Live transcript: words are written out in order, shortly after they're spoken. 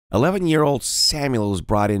11-year-old Samuel was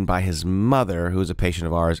brought in by his mother, who is a patient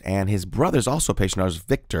of ours, and his brother's also a patient of ours,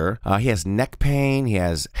 Victor. He has neck pain, he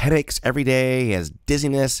has headaches every day, he has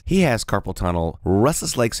dizziness, he has carpal tunnel,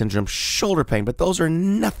 restless leg syndrome, shoulder pain, but those are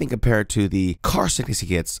nothing compared to the car sickness he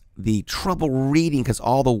gets, the trouble reading because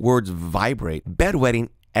all the words vibrate, bedwetting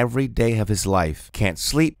every day of his life, can't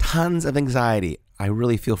sleep, tons of anxiety. I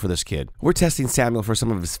really feel for this kid. We're testing Samuel for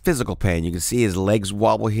some of his physical pain. You can see his legs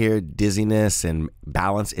wobble here, dizziness and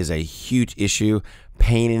balance is a huge issue,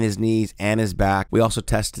 pain in his knees and his back. We also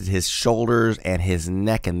tested his shoulders and his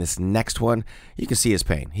neck, and this next one, you can see his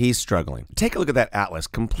pain. He's struggling. Take a look at that atlas,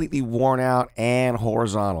 completely worn out and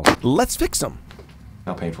horizontal. Let's fix him.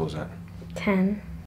 How painful is that? 10.